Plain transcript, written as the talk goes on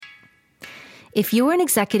If you're an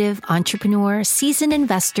executive, entrepreneur, seasoned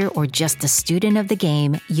investor, or just a student of the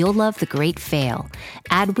game, you'll love The Great Fail,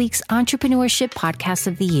 Adweek's entrepreneurship podcast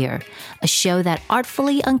of the year, a show that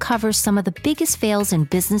artfully uncovers some of the biggest fails in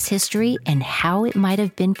business history and how it might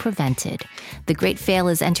have been prevented. The Great Fail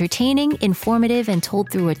is entertaining, informative, and told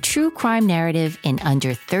through a true crime narrative in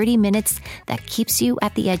under 30 minutes that keeps you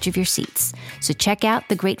at the edge of your seats. So check out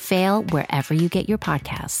The Great Fail wherever you get your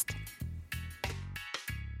podcast.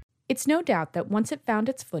 It's no doubt that once it found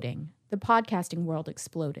its footing, the podcasting world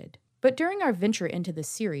exploded. But during our venture into this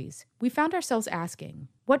series, we found ourselves asking,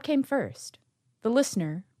 what came first? The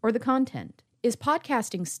listener or the content? Is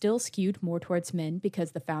podcasting still skewed more towards men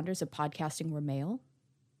because the founders of podcasting were male?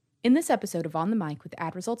 In this episode of On the Mic with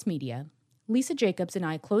Ad Results Media, Lisa Jacobs and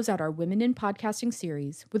I close out our Women in Podcasting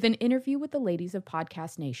series with an interview with the ladies of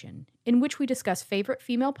Podcast Nation, in which we discuss favorite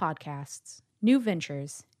female podcasts, new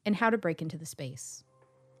ventures, and how to break into the space.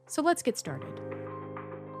 So let's get started.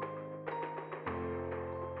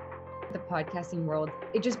 The podcasting world,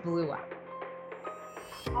 it just blew up.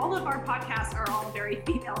 All of our podcasts are all very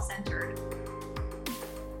female-centered.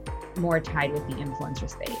 More tied with the influencer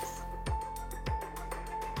space.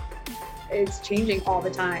 It's changing all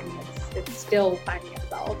the time. It's still finding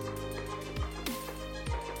itself.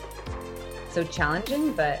 So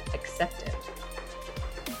challenging, but accepted.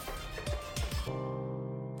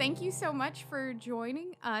 Thank you so much for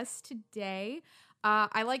joining us today.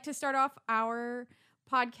 I like to start off our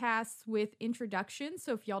podcasts with introductions.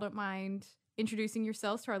 So if y'all don't mind introducing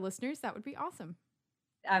yourselves to our listeners, that would be awesome.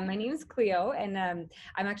 My name is Cleo, and I'm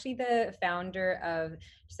actually the founder of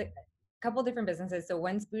just a couple different businesses. So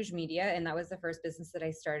one's Bouge Media, and that was the first business that I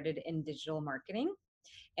started in digital marketing.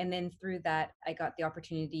 And then through that, I got the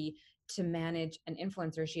opportunity to manage an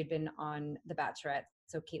influencer. She had been on The Bachelorette,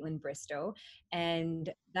 so Caitlin Bristow.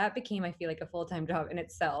 And that became, I feel like, a full-time job in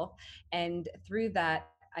itself. And through that,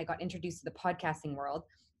 I got introduced to the podcasting world.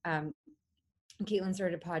 Caitlin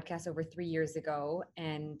started a podcast over 3 years ago,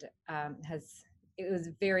 and it was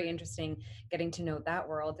very interesting getting to know that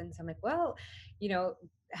world. And so I'm like, well,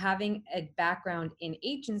 having a background in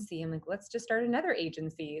agency, I'm like, let's just start another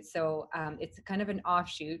agency. So it's kind of an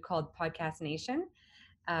offshoot called Podcast Nation.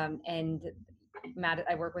 And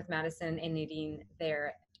I work with Madison and Nadine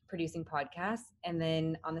there producing podcasts. And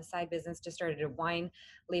then on the side business, just started a wine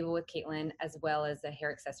label with Caitlin, as well as a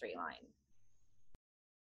hair accessory line.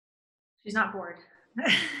 She's not bored.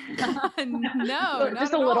 No,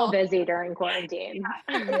 just a little busy during quarantine.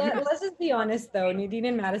 Let's just be honest, though. Nadine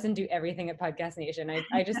and Madison do everything at Podcast Nation.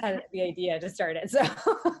 I just had the idea to start it. So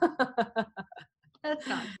That's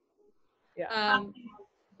fun. Yeah.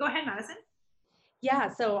 Go ahead, Madison. Yeah,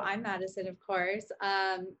 so I'm Madison, of course.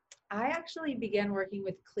 I actually began working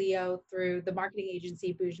with Cleo through the marketing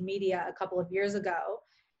agency Bouge Media a couple of years ago.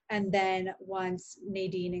 And then once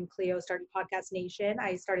Nadine and Cleo started Podcast Nation,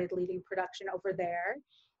 I started leading production over there.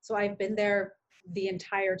 So I've been there the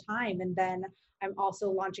entire time. And then I'm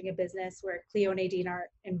also launching a business where Cleo and Nadine are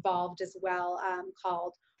involved as well,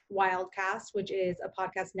 called Wildcast, which is a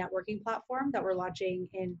podcast networking platform that we're launching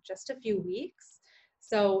in just a few weeks.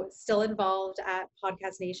 So still involved at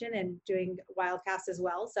Podcast Nation and doing Wildcast as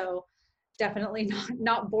well. So definitely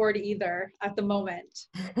not bored either at the moment.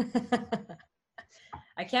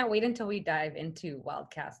 I can't wait until we dive into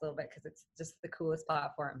Wildcast a little bit, because it's just the coolest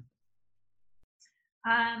platform.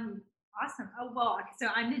 Awesome. Oh, well, so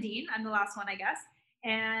I'm Nadine. I'm the last one, I guess.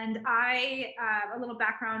 And a little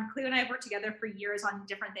background, Cleo and I have worked together for years on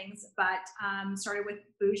different things, but started with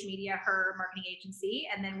Bouge Media, her marketing agency.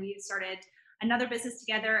 And then we started another business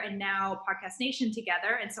together, and now Podcast Nation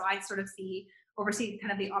together. And so I sort of oversee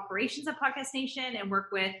kind of the operations of Podcast Nation and work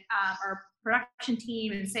with our production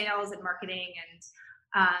team and sales and marketing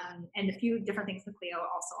and a few different things with Cleo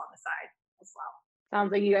also on the side as well.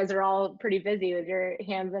 Sounds like you guys are all pretty busy with your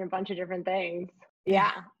hands in a bunch of different things.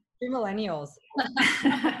 Yeah. Three millennials.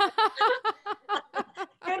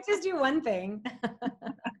 Can't just do one thing.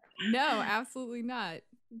 No, absolutely not.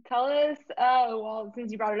 Tell us, since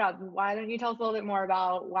you brought it up, why don't you tell us a little bit more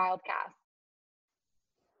about Wildcast?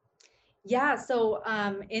 Yeah, so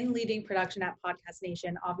in leading production at Podcast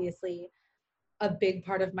Nation, obviously a big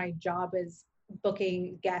part of my job is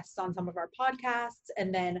booking guests on some of our podcasts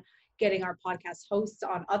and then getting our podcast hosts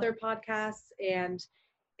on other podcasts. And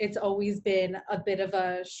it's always been a bit of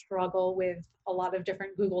a struggle with a lot of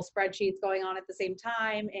different Google spreadsheets going on at the same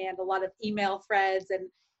time and a lot of email threads. And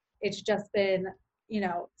it's just been,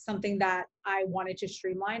 something that I wanted to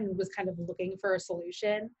streamline and was kind of looking for a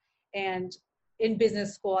solution. And in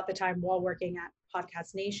business school at the time, while working at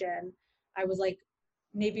Podcast Nation, I was like,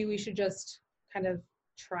 maybe we should just kind of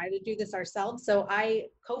try to do this ourselves. So I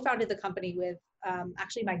co-founded the company with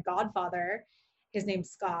actually my godfather. His name's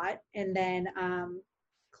Scott. And then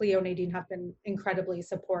Cleo and Nadine have been incredibly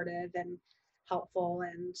supportive and helpful.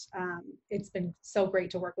 And it's been so great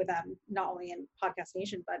to work with them, not only in Podcast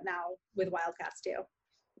Nation, but now with Wildcast too.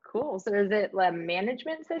 Cool. So is it a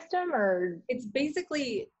management system or? It's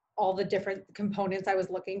basically all the different components I was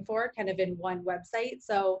looking for kind of in one website.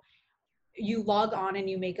 So you log on and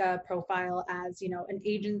you make a profile as, an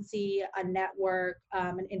agency, a network,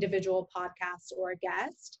 an individual podcast or a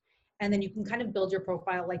guest. And then you can kind of build your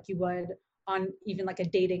profile like you would on even like a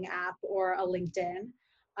dating app or a LinkedIn.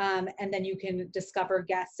 And then you can discover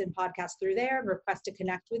guests and podcasts through there and request to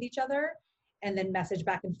connect with each other and then message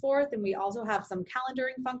back and forth. And we also have some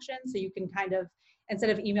calendaring functions. So you can kind of, instead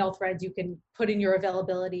of email threads, you can put in your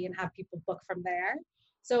availability and have people book from there.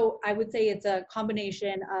 So I would say it's a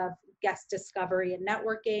combination of guest discovery and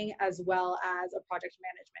networking as well as a project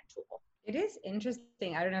management tool. It is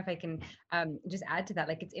interesting. I don't know if I can just add to that.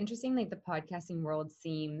 Like, it's interesting, like the podcasting world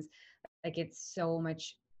seems like it's so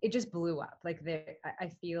much, it just blew up. Like I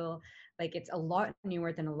feel like it's a lot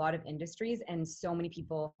newer than a lot of industries, and so many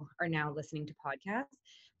people are now listening to podcasts.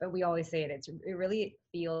 But we always say it really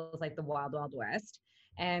feels like the wild, wild west.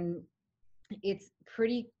 And it's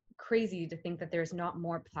pretty crazy to think that there's not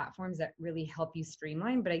more platforms that really help you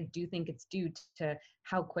streamline, but I do think it's due to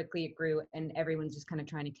how quickly it grew and everyone's just kind of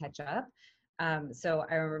trying to catch up. So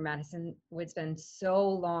I remember Madison would spend so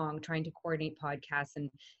long trying to coordinate podcasts and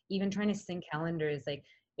even trying to sync calendars. Like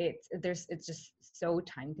it's just so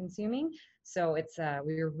time consuming. So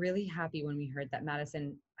we were really happy when we heard that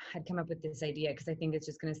Madison had come up with this idea, because I think it's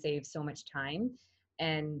just going to save so much time.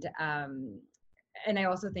 And I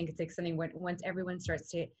also think it's like something once everyone starts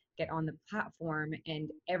to get on the platform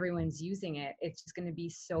and everyone's using it, it's just going to be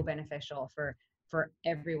so beneficial for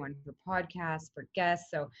everyone, for podcasts, for guests.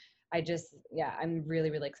 So I'm really,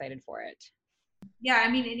 really excited for it. Yeah, I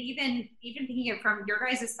mean, and even thinking it from your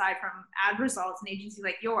guys' side, from ad results, an agency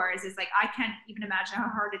like yours, is like, I can't even imagine how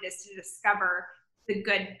hard it is to discover the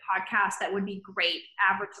good podcast that would be great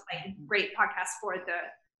podcasts for the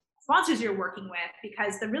sponsors you're working with,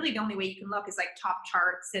 because the only way you can look is like top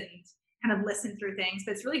charts and kind of listen through things.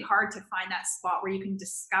 But it's really hard to find that spot where you can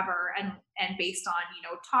discover and based on,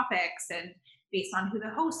 topics and based on who the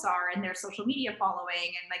hosts are and their social media following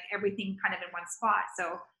and like everything kind of in one spot.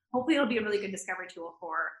 So hopefully it'll be a really good discovery tool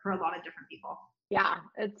for a lot of different people. Yeah,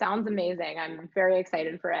 it sounds amazing. I'm very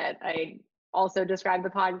excited for it. I also describe the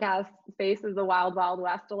podcast space as the wild, wild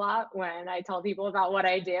west a lot when I tell people about what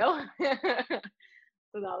I do.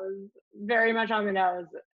 So that was very much on the nose.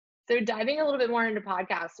 So diving a little bit more into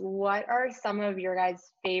podcasts, what are some of your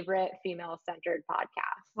guys' favorite female-centered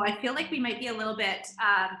podcasts? Well, I feel like we might be a little bit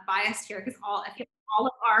biased here, because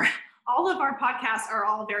all of our podcasts are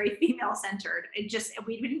all very female-centered. It just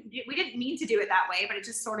we didn't mean to do it that way, but it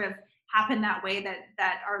just sort of happened that way.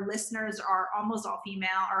 That our listeners are almost all female,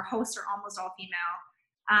 our hosts are almost all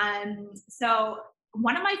female. So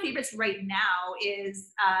one of my favorites right now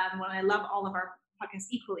is when I love all of our podcasts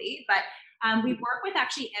equally, but we work with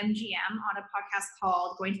actually MGM on a podcast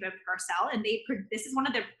called Going to Bed with Garcelle, and this is one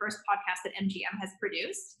of the first podcasts that MGM has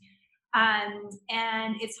produced.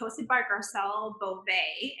 And it's hosted by Garcelle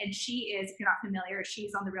Beauvais, and she is, if you're not familiar,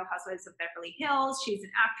 she's on The Real Housewives of Beverly Hills. She's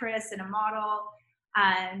an actress and a model.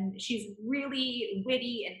 She's really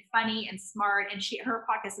witty and funny and smart, and her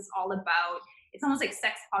podcast is all about, it's almost like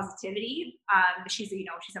sex positivity. She's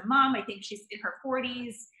a mom. I think she's in her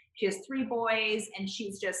 40s. She has 3 boys, and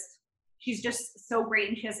she's just so great.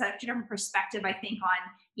 And she has such a different perspective, I think,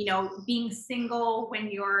 on, being single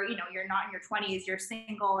when you're not in your 20s, you're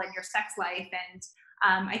single, and your sex life. And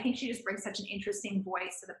I think she just brings such an interesting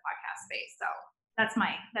voice to the podcast space. So that's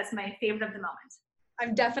my favorite of the moment.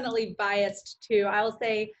 I'm definitely biased too. I'll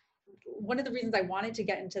say one of the reasons I wanted to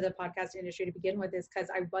get into the podcast industry to begin with is because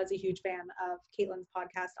I was a huge fan of Caitlin's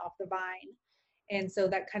podcast, Off the Vine. And so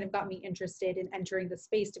that kind of got me interested in entering the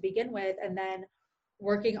space to begin with. And then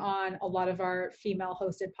working on a lot of our female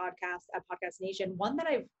hosted podcasts at Podcast Nation. One that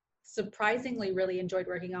I've surprisingly really enjoyed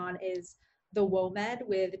working on is The WOMED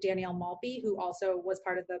with Danielle Malpe, who also was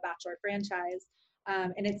part of the Bachelor franchise.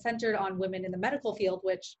 And it's centered on women in the medical field,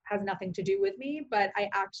 which has nothing to do with me, but I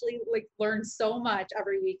actually learn so much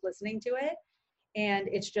every week listening to it. And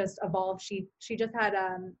it's just evolved. She just had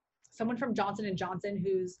someone from Johnson & Johnson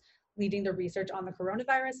who's leading the research on the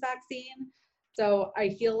coronavirus vaccine. So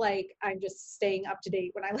I feel like I'm just staying up to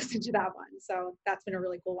date when I listen to that one. So that's been a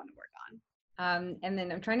really cool one to work on. And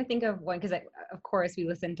then I'm trying to think of one, because of course we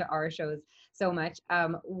listen to our shows so much.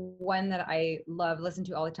 One that I listen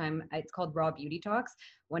to all the time, it's called Raw Beauty Talks.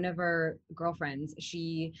 One of our girlfriends,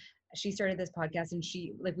 she started this podcast, and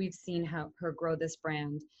we've seen her grow this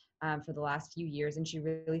brand for the last few years, and she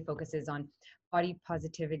really focuses on body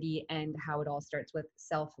positivity and how it all starts with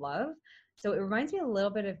self-love. So it reminds me a little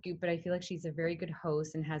bit of Goop, but I feel like she's a very good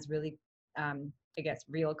host and has really I guess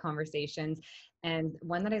real conversations. And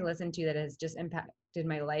one that I listen to that has just impacted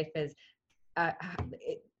my life is uh,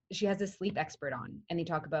 she has a sleep expert on, and they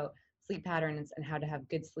talk about sleep patterns and how to have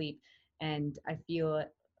good sleep. And I feel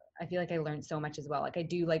like I learned so much as well. Like, I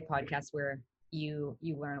do like podcasts where you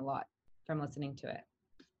learn a lot from listening to it.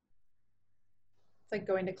 It's like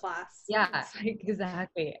going to class. Yeah,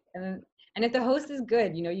 exactly. And if the host is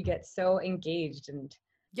good, you get so engaged, and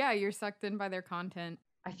Yeah, you're sucked in by their content.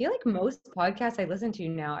 I feel like most podcasts I listen to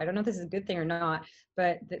now, I don't know if this is a good thing or not,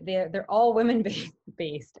 but they're all women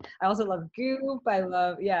based. I also love Goop. I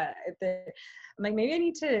love, I'm like, maybe I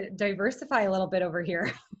need to diversify a little bit over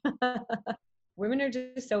here. Women are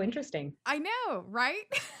just so interesting. I know, right?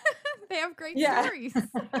 They have great Yeah. stories.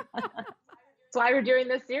 That's why we're doing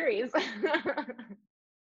this series.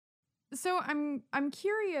 So I'm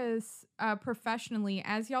curious, professionally,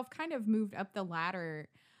 as y'all have kind of moved up the ladder,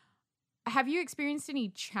 have you experienced any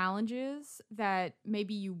challenges that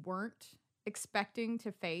maybe you weren't expecting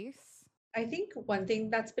to face? I think one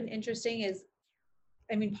thing that's been interesting is,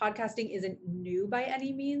 I mean, podcasting isn't new by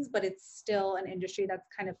any means, but it's still an industry that's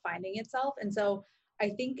kind of finding itself. And so I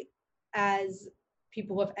think as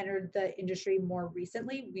people who have entered the industry more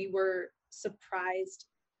recently, we were surprised.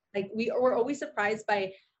 Like, we were always surprised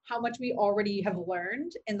by how much we already have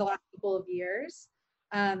learned in the last couple of years,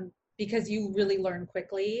 because you really learn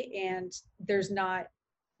quickly, and there's not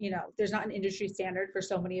an industry standard for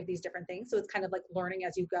so many of these different things. So it's kind of like learning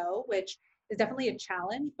as you go, which is definitely a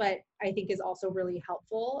challenge, but I think is also really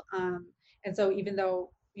helpful. And so even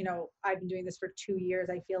though, I've been doing this for 2 years,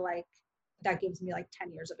 I feel like that gives me like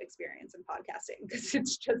 10 years of experience in podcasting, because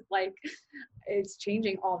it's just like, it's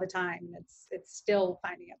changing all the time. It's still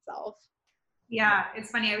finding itself. Yeah, it's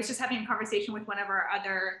funny. I was just having a conversation with one of our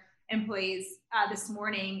other employees this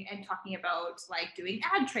morning, and talking about like doing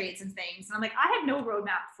ad trades and things. And I'm like, I have no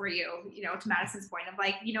roadmap for you, to Madison's point of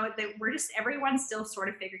like, everyone's still sort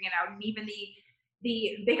of figuring it out. And even the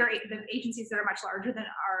agencies that are much larger than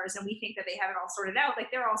ours, and we think that they have it all sorted out, like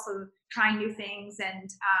they're also trying new things and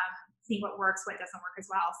seeing what works, what doesn't work as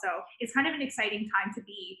well. So it's kind of an exciting time to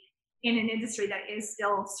be in an industry that is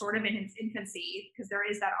still sort of in its infancy, because there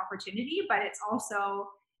is that opportunity, but it also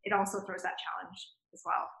throws that challenge as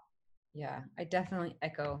well. Yeah, I definitely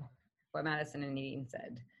echo what Madison and Nadine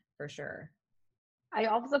said, for sure. I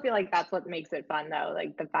also feel like that's what makes it fun, though,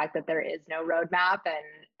 like the fact that there is no roadmap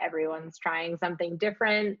and everyone's trying something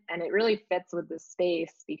different, and it really fits with the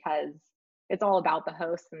space because it's all about the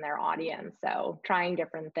hosts and their audience. So trying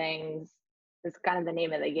different things is kind of the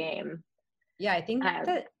name of the game. Yeah, I think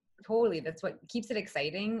that totally, that's what keeps it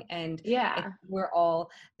exciting. And yeah, we're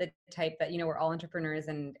all the type that, we're all entrepreneurs,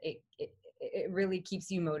 and it really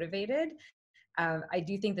keeps you motivated. I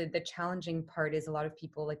do think that the challenging part is a lot of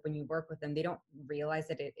people, like when you work with them, they don't realize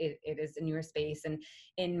that it is a newer space. And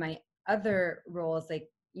in my other roles, like,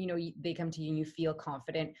 they come to you and you feel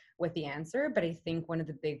confident with the answer. But I think one of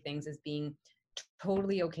the big things is being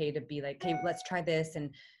totally okay to be like, hey, let's try this.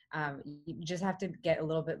 And you just have to get a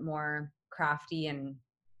little bit more crafty and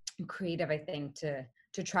creative, I think, to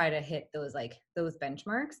try to hit those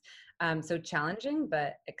benchmarks. So challenging,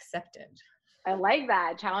 but accepted. I like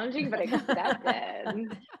that. Challenging, but accepted. Right. I'm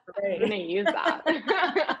going to use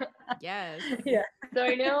that. Yes. Yeah. So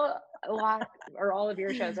I know a lot or all of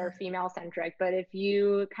your shows are female centric, but if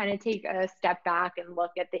you kind of take a step back and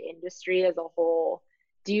look at the industry as a whole,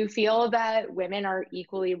 do you feel that women are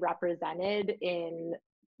equally represented in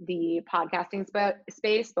the podcasting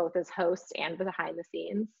space, both as hosts and behind the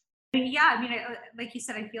scenes? Yeah, I mean, like you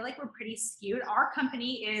said, I feel like we're pretty skewed. Our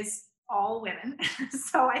company is all women,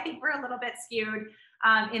 so I think we're a little bit skewed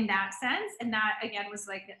in that sense. And that, again, was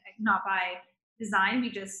like not by design. We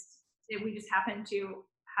just happen to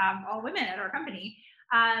have all women at our company.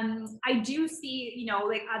 I do see,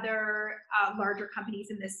 like other larger companies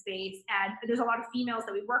in this space, and there's a lot of females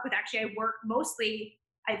that we work with. Actually, I work mostly.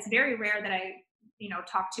 It's very rare that I,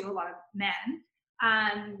 talk to a lot of men.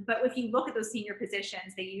 But if you look at those senior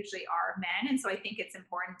positions, they usually are men. And so I think it's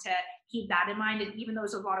important to keep that in mind. And even though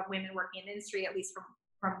there's a lot of women working in the industry, at least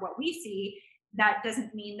from what we see, that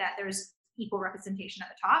doesn't mean that there's equal representation at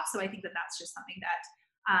the top. So I think that that's just something that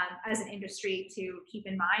as an industry to keep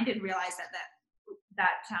in mind and realize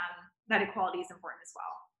that equality is important as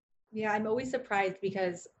well. Yeah, I'm always surprised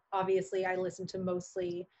because obviously I listen to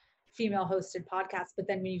mostly female hosted podcasts, but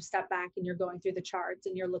then when you step back and you're going through the charts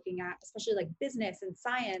and you're looking at especially like business and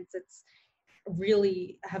science, it's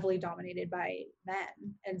really heavily dominated by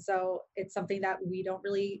men. And so it's something that we don't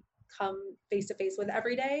really come face to face with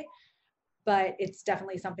every day, but it's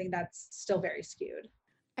definitely something that's still very skewed.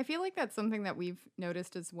 I feel like that's something that we've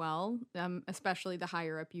noticed as well, especially the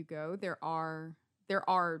higher up you go. There are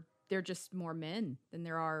just more men than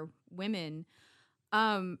there are women.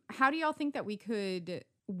 How do y'all think that we could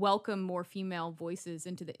welcome more female voices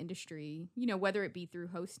into the industry? You know, whether it be through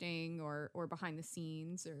hosting or behind the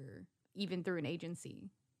scenes or even through an agency.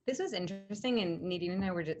 This was interesting, and Nadine and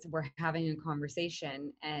I were having a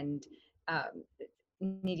conversation, and um,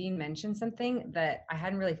 Nadine mentioned something that I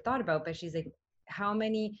hadn't really thought about, but she's like, how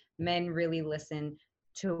many men really listen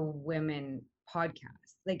to women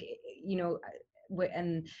podcasts? Like, you know,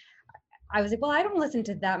 and I was like, well, I don't listen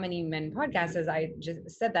to that many men podcasts, as I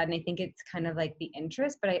just said that. And I think it's kind of like the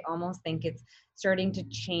interest, but I almost think it's starting to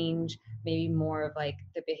change maybe more of like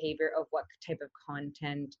the behavior of what type of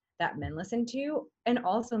content that men listen to, and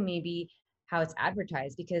also maybe how it's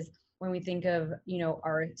advertised. Because when we think of, you know,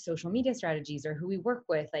 our social media strategies or who we work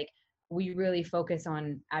with, like we really focus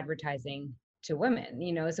on advertising to women,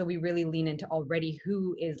 you know, so we really lean into already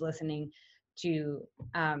who is listening to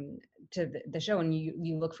um the show, and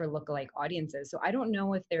you look for lookalike audiences. So I don't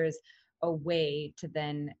know if there's a way to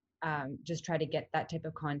then just try to get that type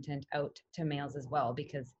of content out to males as well,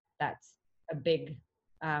 because that's a big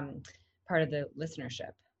part of the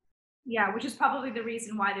listenership. Yeah, which is probably the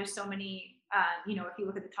reason why there's so many, if you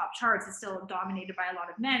look at the top charts, it's still dominated by a lot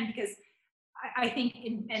of men because I think,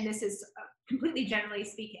 and this is completely generally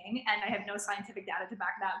speaking, and I have no scientific data to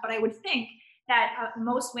back that, but I would think that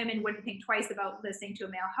most women wouldn't think twice about listening to a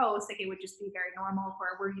male host. Like it would just be very normal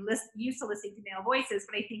for we're used to listening to male voices.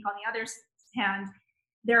 But I think on the other hand,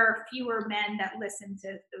 there are fewer men that listen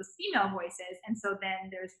to those female voices. And so then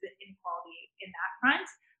there's the inequality in that front.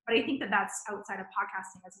 But I think that that's outside of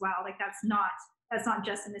podcasting as well. Like that's not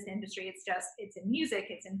just in this industry. It's in music,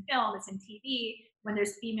 it's in film, it's in TV. When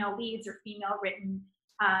there's female leads or female written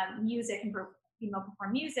music and female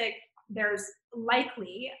performed music, there's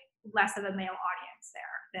likely less of a male audience there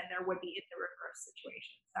than there would be in the reverse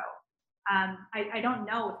situation. So I don't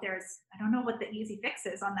know what the easy fix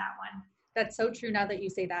is on that one. That's so true now that you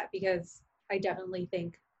say that, because I definitely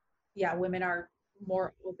think, yeah, women are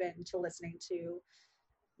more open to listening to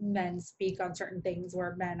men speak on certain things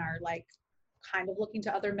where men are like kind of looking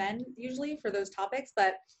to other men usually for those topics.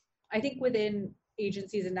 But I think within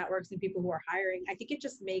agencies and networks and people who are hiring, I think it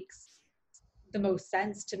just makes the most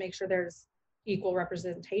sense to make sure there's equal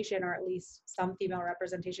representation, or at least some female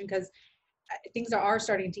representation, because things are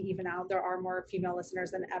starting to even out. There are more female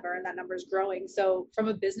listeners than ever, and that number is growing. So from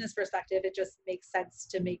a business perspective, it just makes sense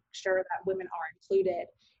to make sure that women are included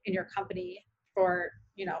in your company for,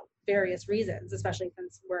 you know, various reasons, especially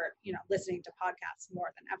since we're, you know, listening to podcasts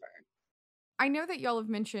more than ever. I know that y'all have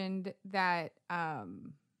mentioned that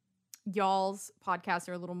y'all's podcasts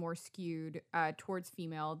are a little more skewed towards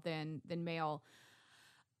female than male.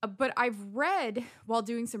 But I've read while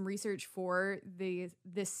doing some research for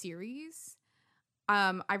this series,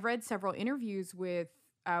 I've read several interviews with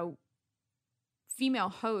female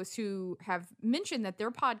hosts who have mentioned that their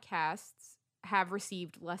podcasts have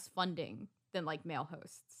received less funding than like male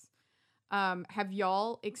hosts. Have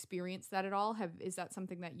y'all experienced that at all? Is that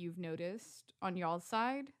something that you've noticed on y'all's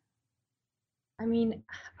side? I mean,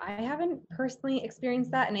 I haven't personally experienced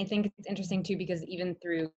that, and I think it's interesting too because even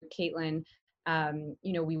through Caitlin,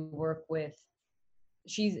 you know, we work with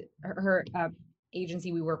her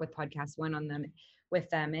agency. We work with Podcast One on them with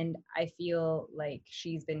them, and I feel like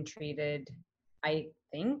she's been treated, I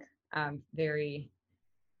think, very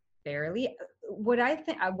fairly. What I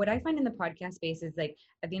find in the podcast space is like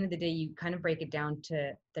at the end of the day, you kind of break it down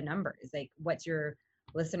to the numbers, like what's your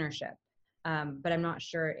listenership. But I'm not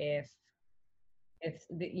sure if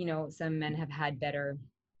you know, some men have had better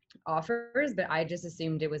offers, but I just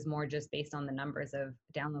assumed it was more just based on the numbers of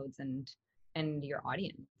downloads and your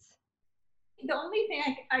audience. The only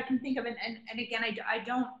thing I can think of, and again,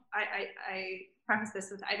 I preface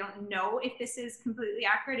this with I don't know if this is completely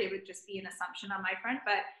accurate. It would just be an assumption on my front,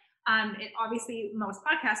 but obviously most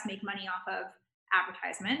podcasts make money off of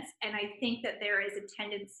advertisements, and I think that there is a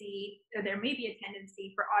tendency, or there may be a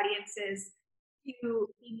tendency for audiences to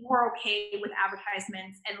be more okay with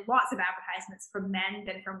advertisements and lots of advertisements from men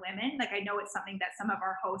than from women. Like I know it's something that some of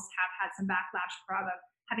our hosts have had some backlash from, of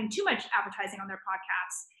having too much advertising on their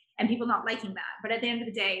podcasts and people not liking that. But at the end of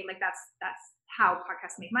the day, like that's how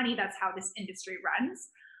podcasts make money. That's how this industry runs.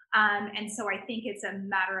 And so I think it's a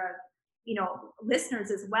matter of,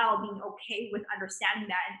 listeners as well being okay with understanding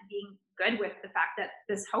that and being good with the fact that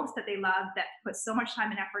this host that they love that puts so much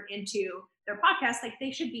time and effort into their podcast, like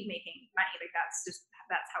they should be making money. Like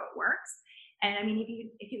that's how it works. And I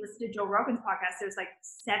mean, if you listen to Joe Rogan's podcast, there's like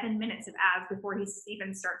 7 minutes of ads before he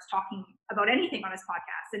even starts talking about anything on his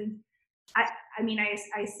podcast. And I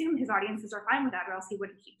assume his audiences are fine with that, or else he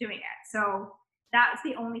wouldn't keep doing it. So that's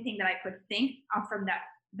the only thing that I could think from that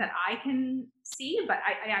I can see, but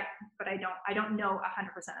I don't know 100%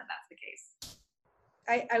 that that's the case.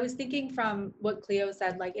 I was thinking from what Cleo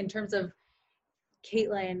said, like in terms of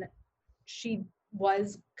Caitlin, she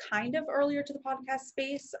was kind of earlier to the podcast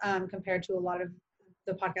space compared to a lot of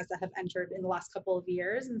the podcasts that have entered in the last couple of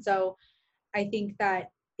years. And so I think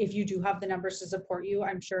that if you do have the numbers to support you,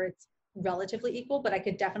 I'm sure it's relatively equal, but I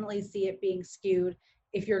could definitely see it being skewed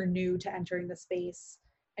if you're new to entering the space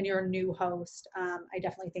and you're a new host. I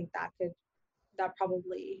definitely think that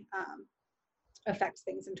probably affects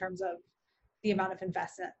things in terms of the amount of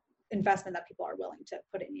investment that people are willing to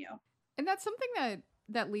put in you. And that's something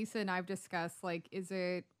that Lisa and I've discussed. Like, is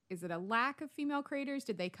it a lack of female creators?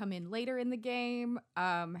 Did they come in later in the game?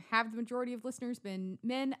 Have the majority of listeners been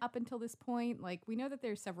men up until this point? Like, we know that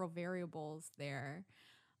there's several variables there.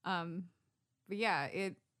 But yeah,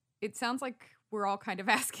 it sounds like we're all kind of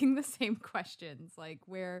asking the same questions. Like,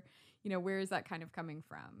 where is that kind of coming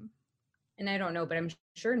from? And I don't know, but I'm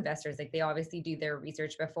sure investors, like, they obviously do their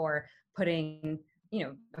research before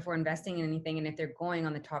before investing in anything. And if they're going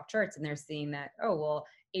on the top charts and they're seeing that,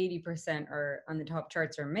 80% are on the top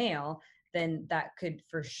charts are male, then that could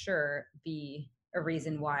for sure be a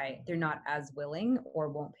reason why they're not as willing or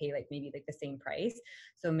won't pay maybe the same price.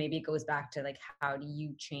 So maybe it goes back to how do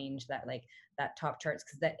you change that, that top charts,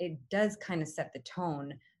 because that it does kind of set the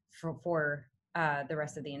tone for the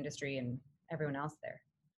rest of the industry and everyone else there.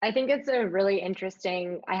 I think it's a really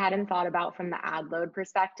interesting, I hadn't thought about from the ad load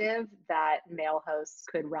perspective that male hosts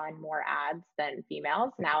could run more ads than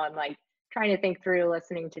females. Now I'm trying to think through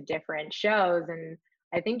listening to different shows, and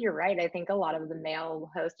I think you're right. I think a lot of the male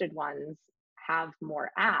hosted ones have more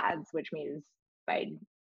ads, which means by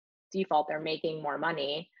default they're making more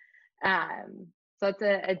money. So it's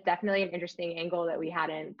a definitely an interesting angle that we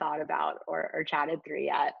hadn't thought about or chatted through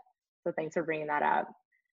yet. So thanks for bringing that up.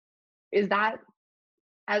 Is that,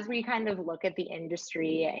 as we kind of look at the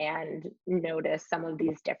industry and notice some of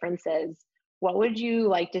these differences, what would you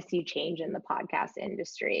like to see change in the podcast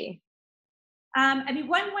industry? One thing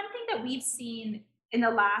that we've seen in the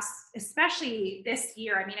last, especially this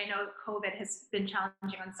year, I know COVID has been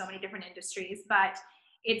challenging on so many different industries, but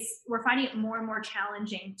we're finding it more and more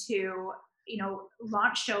challenging to,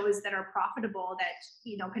 launch shows that are profitable,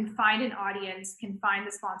 that, can find an audience, can find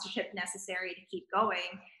the sponsorship necessary to keep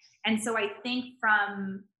going. And so I think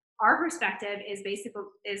from our perspective is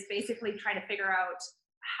basically trying to figure out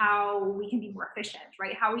how we can be more efficient,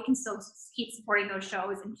 right? How we can still keep supporting those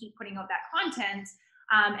shows and keep putting out that content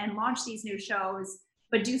and launch these new shows,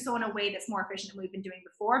 but do so in a way that's more efficient than we've been doing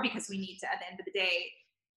before, because we need to, at the end of the day,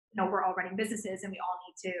 we're all running businesses and we all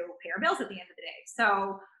need to pay our bills at the end of the day.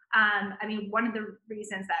 So, one of the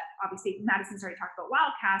reasons that obviously Madison's already talked about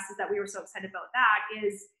Wildcast is that we were so excited about that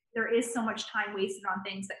is there is so much time wasted on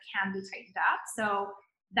things that can be tightened up. So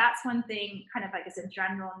that's one thing, kind of as a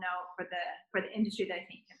general note for the industry that I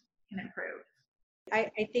think can improve.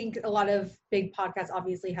 I think a lot of big podcasts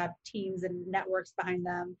obviously have teams and networks behind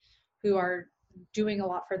them who are doing a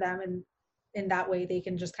lot for them, and in that way they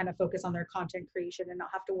can just kind of focus on their content creation and not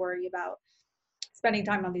have to worry about spending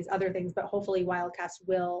time on these other things. But hopefully Wildcast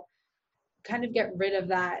will kind of get rid of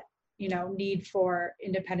that, need for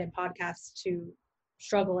independent podcasts to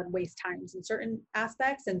struggle and waste times in certain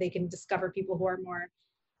aspects, and they can discover people who are more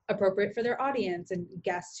appropriate for their audience and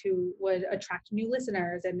guests who would attract new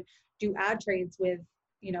listeners and do ad trades with,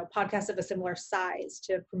 podcasts of a similar size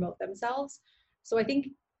to promote themselves. So I think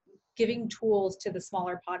giving tools to the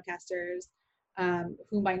smaller podcasters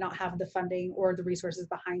who might not have the funding or the resources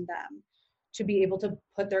behind them to be able to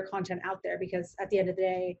put their content out there, because at the end of the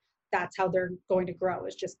day, that's how they're going to grow,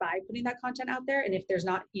 is just by putting that content out there. And if there's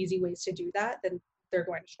not easy ways to do that, then they're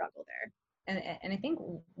going to struggle there. And I think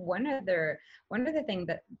one other thing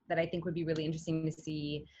that I think would be really interesting to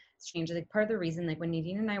see change, part of the reason, when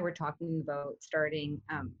Nadine and I were talking about starting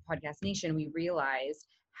Podcast Nation, we realized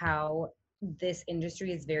how this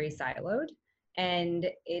industry is very siloed, and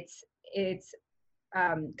it's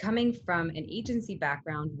coming from an agency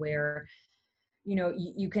background where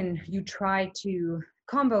you try to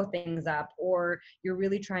combo things up, or you're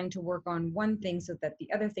really trying to work on one thing so that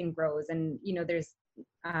the other thing grows, and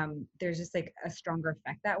there's just a stronger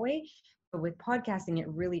effect that way. with podcasting, it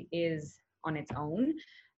really is on its own.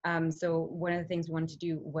 So one of the things we wanted to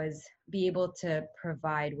do was be able to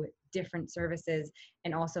provide with different services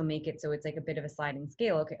and also make it so it's like a bit of a sliding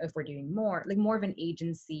scale. Okay, if we're doing more, like more of an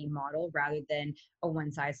agency model rather than a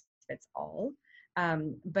one size fits all.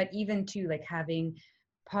 But even to like having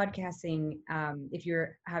podcasting, if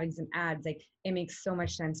you're having some ads, like it makes so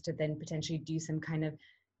much sense to then potentially do some kind of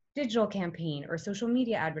digital campaign or social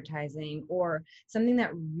media advertising or something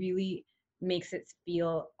that really makes it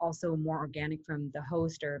feel also more organic from the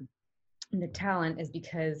host or the talent, is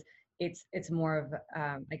because it's more of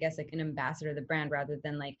I guess like an ambassador of the brand rather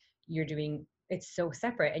than like you're doing it's so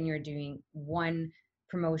separate and you're doing one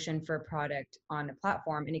promotion for a product on a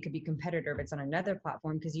platform and it could be competitor but it's on another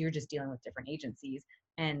platform because you're just dealing with different agencies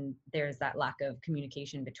and there's that lack of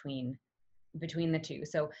communication between the two.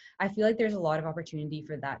 So I feel like there's a lot of opportunity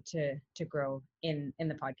for that to grow in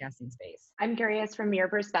the podcasting space. I'm curious from your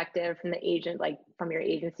perspective, from the agent, like from your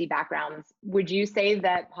agency backgrounds, would you say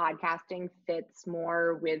that podcasting fits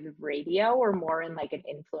more with radio or more in like an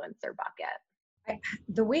influencer bucket?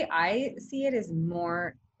 The way I see it is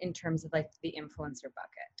more in terms of like the influencer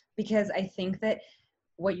bucket, because I think that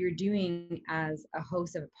what you're doing as a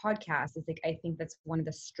host of a podcast is like, I think that's one of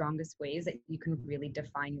the strongest ways that you can really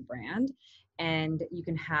define your brand and you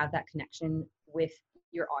can have that connection with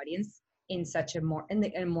your audience in such a more in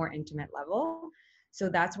a more intimate level. So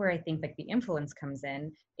that's where I think like the influence comes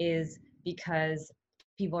in, is because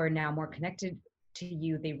people are now more connected to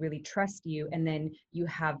you, they really trust you, and then you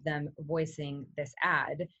have them voicing this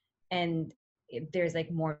ad, and there's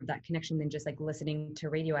like more of that connection than just like listening to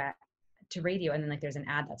radio and then like there's an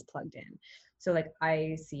ad that's plugged in. So like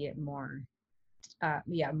I see it more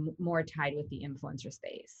more tied with the influencer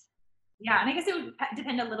space. Yeah, and I guess it would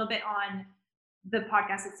depend a little bit on the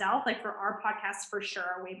podcast itself. Like for our podcasts, for sure,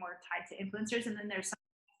 are way more tied to influencers, and then there's some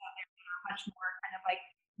out there that are much more kind of like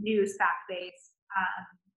news fact based,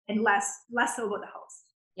 and less so about the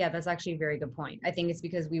host. Yeah, that's actually a very good point. I think it's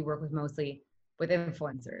because we work with mostly with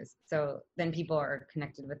influencers, so then people are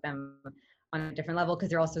connected with them on a different level because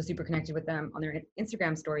they're also super connected with them on their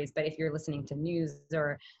Instagram stories. But if you're listening to news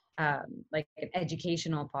or like an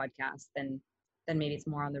educational podcast, then maybe it's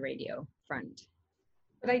more on the radio front.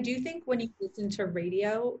 But I do think when you listen to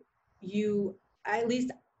radio, you, at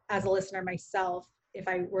least as a listener myself, if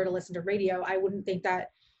I were to listen to radio, I wouldn't think that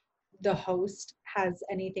the host has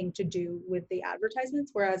anything to do with the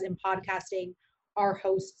advertisements. Whereas in podcasting, our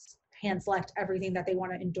hosts hand select everything that they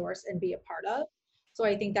want to endorse and be a part of. So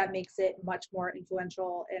I think that makes it much more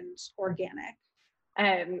influential and organic.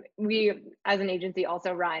 We, as an agency,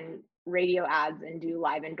 also run radio ads and do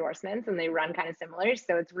live endorsements, and they run kind of similar.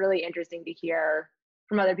 So it's really interesting to hear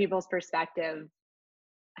from other people's perspective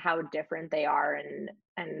how different they are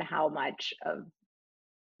and how much of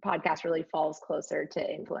podcast really falls closer to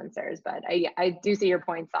influencers. But I do see your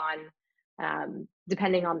points on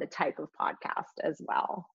depending on the type of podcast as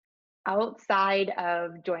well. Outside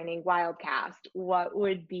of joining Wildcast, what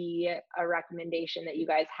would be a recommendation that you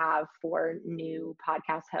guys have for new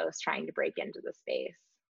podcast hosts trying to break into the space?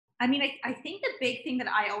 I mean, I think the big thing that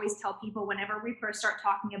I always tell people whenever we first start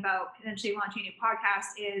talking about potentially launching a new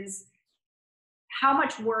podcast is how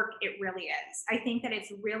much work it really is. I think that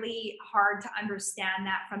it's really hard to understand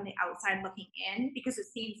that from the outside looking in, because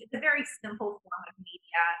it's a very simple form of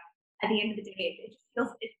media. At the end of the day,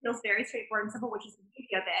 it feels very straightforward and simple, which is the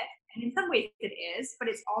beauty of it. And in some ways it is, but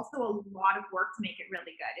it's also a lot of work to make it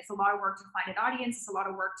really good. It's a lot of work to find an audience. It's a lot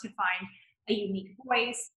of work to find a unique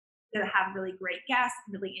voice, to have really great guests,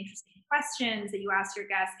 really interesting questions that you ask your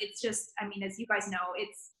guests. It's just, I mean, as you guys know,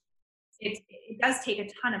 it does take a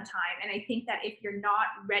ton of time. And I think that if you're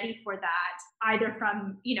not ready for that, either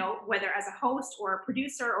from, whether as a host or a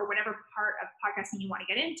producer or whatever part of podcasting you want to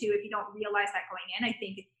get into, if you don't realize that going in, I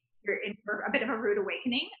think you're in for a bit of a rude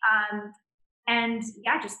awakening. And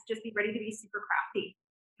yeah, just be ready to be super crafty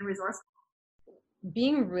and resourceful.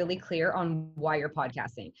 Being really clear on why you're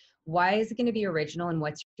podcasting. Why is it going to be original and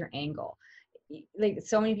what's your angle? Like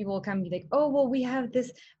so many people will come and be like, oh, well, we have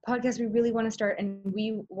this podcast we really want to start and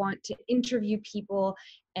we want to interview people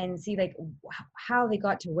and see like how they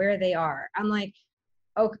got to where they are. I'm like,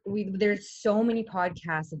 okay, there's so many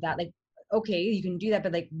podcasts of that. Like, okay, you can do that,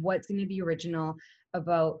 but like what's going to be original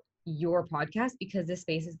about your podcast? Because this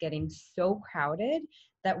space is getting so crowded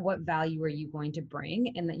that what value are you going to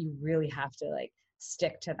bring, and that you really have to like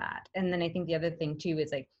stick to that. And then I think the other thing too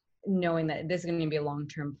is like knowing that this is going to be a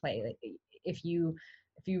long-term play. Like if you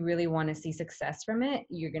really want to see success from it,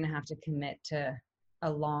 you're going to have to commit to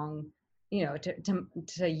a long,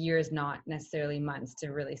 to years, not necessarily months, to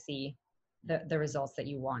really see the results that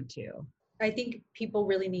you want to. I think people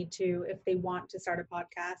really need to, if they want to start a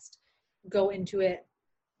podcast, go into it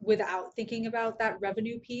without thinking about that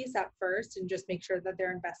revenue piece at first, and just make sure that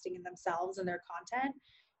they're investing in themselves and their content,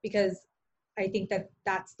 because I think that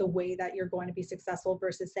that's the way that you're going to be successful,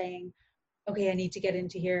 versus saying, okay, I need to get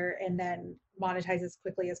into here and then monetize as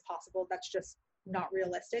quickly as possible. That's just not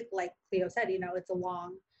realistic. Like Cleo said, you know, it's a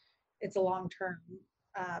long-term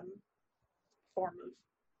form of,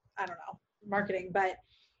 I don't know, marketing, but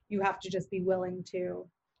you have to just be willing to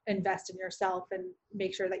invest in yourself and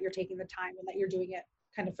make sure that you're taking the time and that you're doing it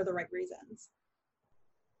kind of for the right reasons.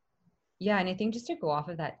 Yeah, and I think just to go off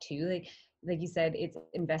of that too, like you said, it's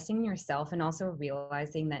investing in yourself, and also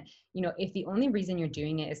realizing that, you know, if the only reason you're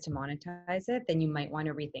doing it is to monetize it, then you might want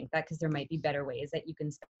to rethink that, because there might be better ways that you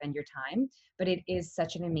can spend your time. But it is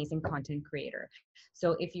such an amazing content creator.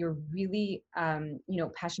 So if you're really you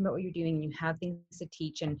know, passionate about what you're doing, and you have things to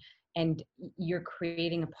teach, and you're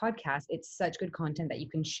creating a podcast, it's such good content that you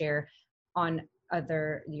can share on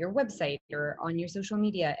your website or on your social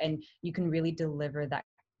media, and you can really deliver that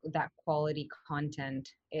quality content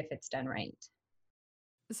if it's done right.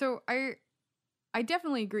 So I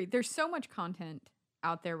definitely agree. There's so much content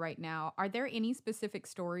out there right now. Are there any specific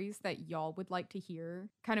stories that y'all would like to hear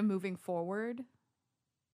kind of moving forward?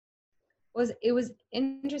 It was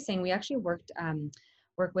interesting. We actually work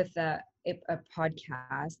with a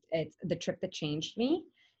podcast. It's The Trip That Changed Me,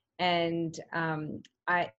 and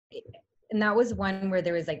that was one where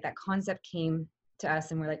there was like that concept came to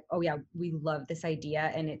us, and we're like, oh yeah, we love this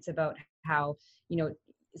idea. And it's about how, you know,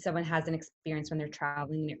 someone has an experience when they're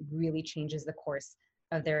traveling, and it really changes the course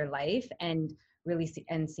of their life, and really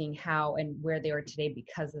seeing how and where they are today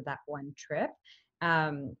because of that one trip.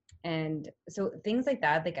 And so things like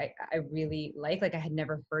that, like I really like I had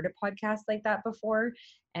never heard a podcast like that before.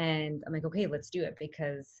 And I'm like, okay, let's do it,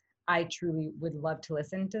 because I truly would love to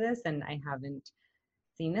listen to this, and I haven't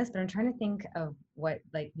seen this, but I'm trying to think of what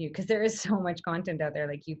like new, because there is so much content out there.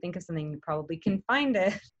 Like, you think of something, you probably can find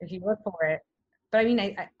it if you look for it. But I mean,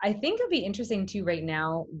 I think it'll be interesting too right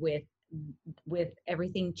now with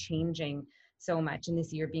everything changing so much, and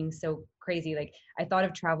this year being so crazy. Like, I thought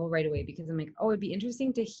of travel right away, because I'm like, oh, it'd be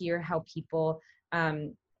interesting to hear how people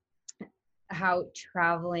how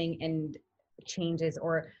traveling and changes,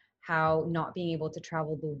 or how not being able to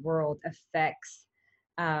travel the world affects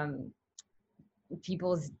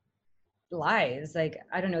people's lives. Like,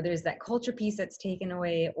 I don't know, there's that culture piece that's taken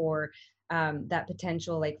away, or that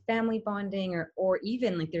potential like family bonding, or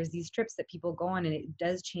even like there's these trips that people go on, and it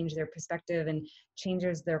does change their perspective and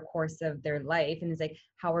changes their course of their life. And it's like,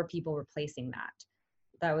 how are people replacing that?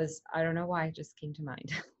 That was, I don't know why, it just came to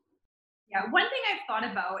mind. Yeah, one thing I've thought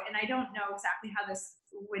about, and I don't know exactly how this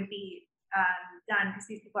would be done because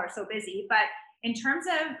these people are so busy, but in terms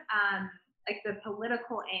of like the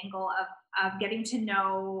political angle of getting to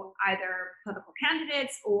know either political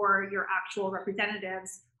candidates or your actual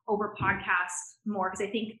representatives over podcasts more, because I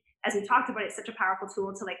think, as we talked about, it's such a powerful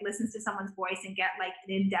tool to like listen to someone's voice and get like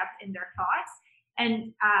an in-depth in their thoughts.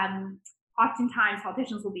 And oftentimes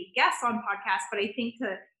politicians will be guests on podcasts, but I think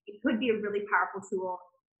it could be a really powerful tool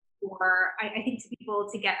for, I think, to people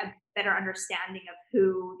to get a better understanding of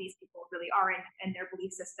who these people really are, and their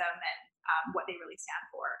belief system, and what they really stand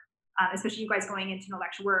for. Especially you guys going into an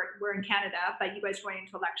election. We're in Canada, but you guys going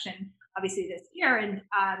into election obviously this year, and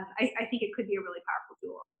I think it could be a really powerful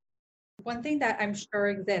tool. One thing that I'm sure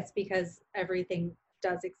exists, because everything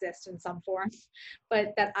does exist in some form,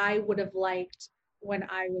 but that I would have liked when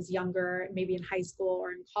I was younger, maybe in high school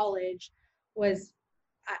or in college, was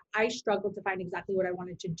I struggled to find exactly what I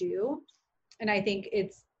wanted to do. And I think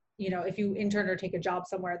it's, you know, if you intern or take a job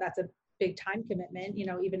somewhere, that's a big time commitment, you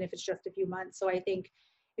know, even if it's just a few months. So I think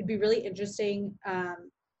it'd be really interesting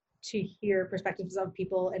to hear perspectives of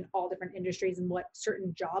people in all different industries and what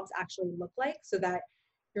certain jobs actually look like, so that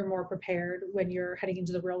you're more prepared when you're heading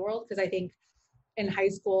into the real world. Because I think in high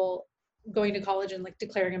school, going to college and like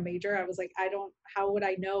declaring a major, I was like, how would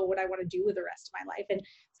I know what I want to do with the rest of my life? And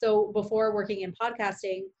so before working in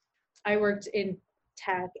podcasting, I worked in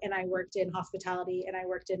tech, and I worked in hospitality, and I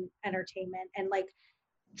worked in entertainment, and like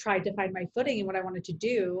tried to find my footing in what I wanted to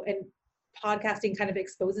do. And podcasting kind of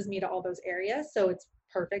exposes me to all those areas. So it's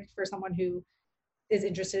perfect for someone who is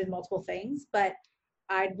interested in multiple things. But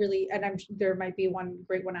there might be one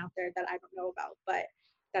great one out there that I don't know about, but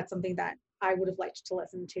that's something that I would have liked to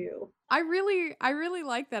listen to. I really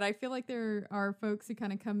like that. I feel like there are folks who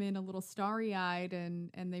kind of come in a little starry-eyed,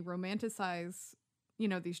 and they romanticize, you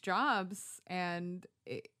know, these jobs, and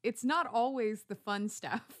it's not always the fun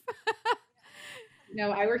stuff.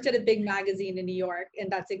 No, I worked at a big magazine in New York,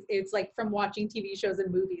 and it's like, from watching TV shows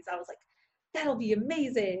and movies, I was like, that'll be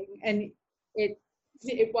amazing. And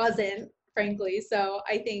it wasn't, frankly. So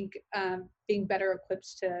I think being better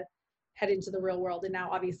equipped to head into the real world, and now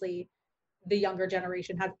obviously the younger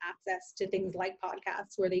generation has access to things like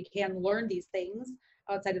podcasts where they can learn these things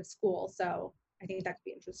outside of school. So I think that could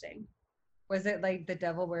be interesting. Was it like The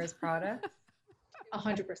Devil Wears Prada?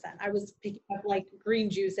 100%. I was picking up like green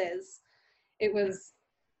juices. It was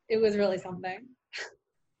really something.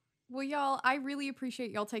 Well, y'all, I really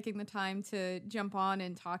appreciate y'all taking the time to jump on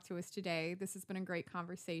and talk to us today. This has been a great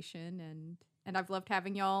conversation, and I've loved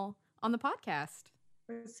having y'all on the podcast.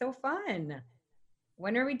 It was so fun.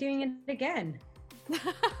 When are we doing it again?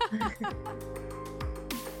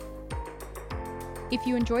 If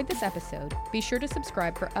you enjoyed this episode, be sure to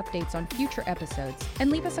subscribe for updates on future episodes and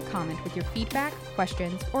leave us a comment with your feedback,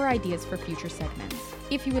 questions, or ideas for future segments.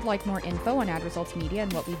 If you would like more info on Ad Results Media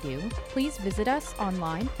and what we do, please visit us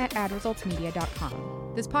online at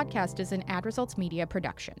adresultsmedia.com. This podcast is an Ad Results Media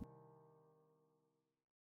production.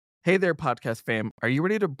 Hey there, podcast fam. Are you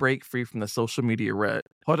ready to break free from the social media rut?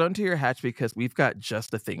 Hold on to your hatch because we've got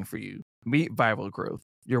just the thing for you. Meet Viral Growth,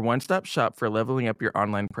 your one-stop shop for leveling up your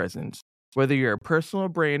online presence. Whether you're a personal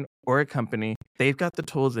brand or a company, they've got the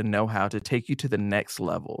tools and know-how to take you to the next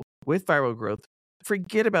level. With Viral Growth,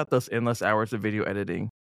 forget about those endless hours of video editing.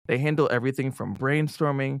 They handle everything from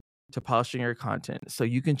brainstorming to polishing your content so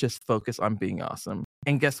you can just focus on being awesome.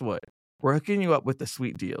 And guess what? We're hooking you up with a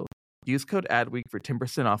sweet deal. Use code ADWEEK for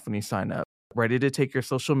 10% off when you sign up. Ready to take your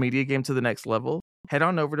social media game to the next level? Head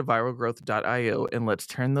on over to viralgrowth.io and let's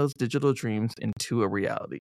turn those digital dreams into a reality.